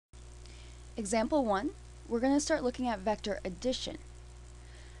Example 1, we're going to start looking at vector addition.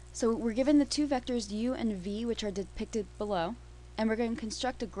 So we're given the two vectors u and v, which are depicted below, and we're going to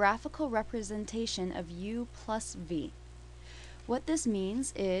construct a graphical representation of u plus v. What this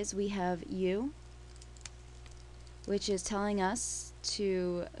means is we have u, which is telling us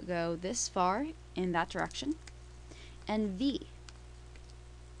to go this far in that direction, and v,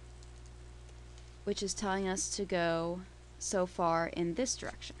 which is telling us to go so far in this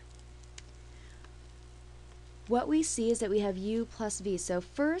direction. What we see is that we have u plus v. So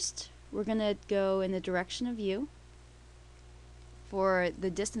first, we're going to go in the direction of u for the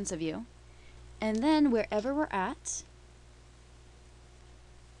distance of u, and then wherever we're at,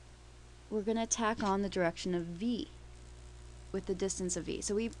 we're going to tack on the direction of v with the distance of v.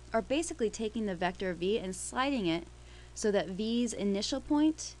 So we are basically taking the vector v and sliding it so that v's initial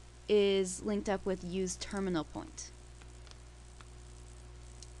point is linked up with u's terminal point.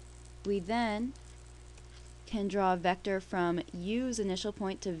 We then can draw a vector from u's initial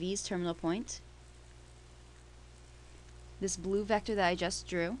point to v's terminal point. This blue vector that I just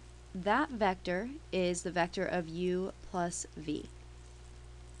drew, that vector is the vector of u plus v.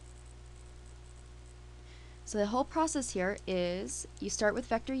 So the whole process here is you start with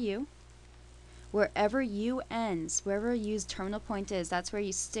vector u. Wherever u ends, wherever u's terminal point is, that's where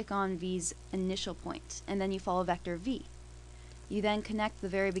you stick on v's initial point, and then you follow vector v. You then connect the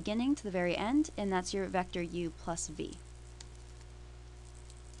very beginning to the very end, and that's your vector u plus v.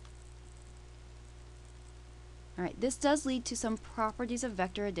 Alright, this does lead to some properties of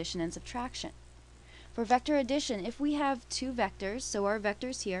vector addition and subtraction. For vector addition, if we have two vectors, so our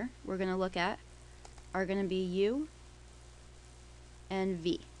vectors here we're going to look at are going to be u and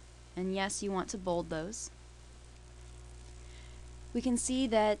v. And yes, you want to bold those. We can see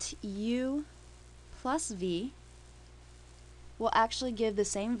that u plus v will actually give the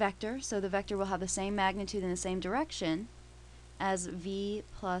same vector, so the vector will have the same magnitude in the same direction as v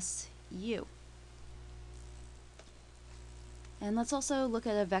plus u. And let's also look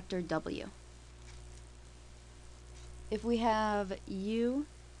at a vector w. If we have u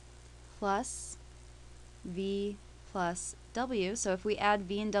plus v plus w, so if we add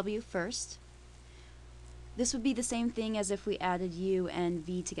v and w first, this would be the same thing as if we added u and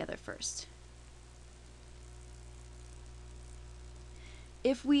v together first.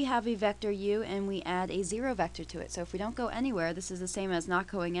 If we have a vector u and we add a zero vector to it, so if we don't go anywhere, this is the same as not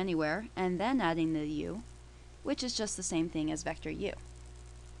going anywhere, and then adding the u, which is just the same thing as vector u.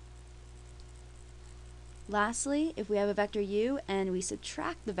 Lastly, if we have a vector u and we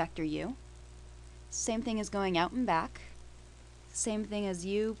subtract the vector u, same thing as going out and back, same thing as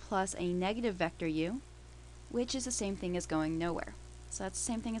u plus a negative vector u, which is the same thing as going nowhere. So that's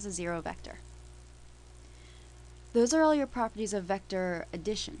the same thing as a zero vector. Those are all your properties of vector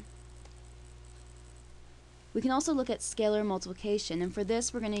addition. We can also look at scalar multiplication, and for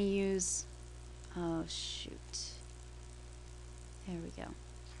this we're going to use, oh shoot, there we go.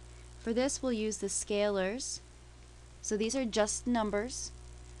 For this we'll use the scalars. So these are just numbers,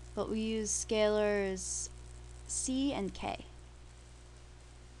 but we use scalars c and k.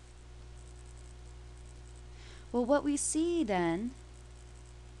 Well, what we see then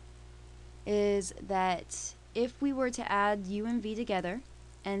is that if we were to add u and v together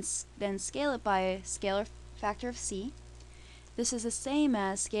and then scale it by a scalar factor of c, this is the same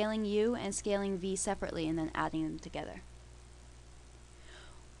as scaling u and scaling v separately and then adding them together.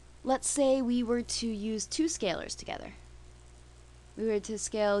 Let's say we were to use two scalars together. We were to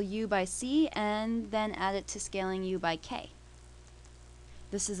scale u by c and then add it to scaling u by k.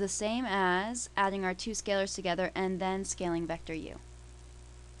 This is the same as adding our two scalars together and then scaling vector u.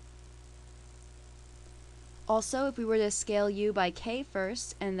 Also, if we were to scale u by k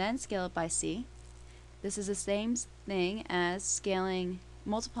first and then scale it by c, this is the same thing as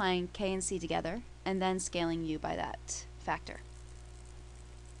multiplying k and c together and then scaling u by that factor.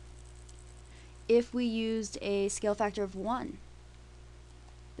 If we used a scale factor of 1,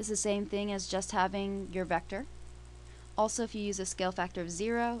 this is the same thing as just having your vector. Also, if you use a scale factor of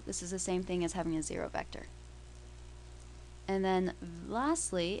 0, this is the same thing as having a 0 vector. And then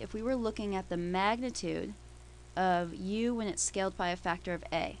lastly, if we were looking at the magnitude of u when it's scaled by a factor of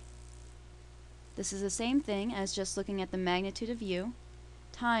a, this is the same thing as just looking at the magnitude of u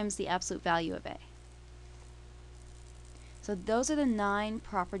times the absolute value of a. So those are the 9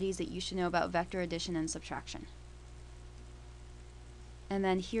 properties that you should know about vector addition and subtraction. And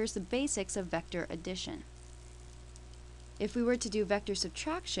then here's the basics of vector addition. If we were to do vector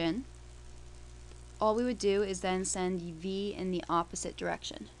subtraction, all we would do is then send v in the opposite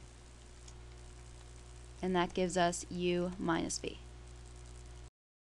direction. And that gives us u minus v.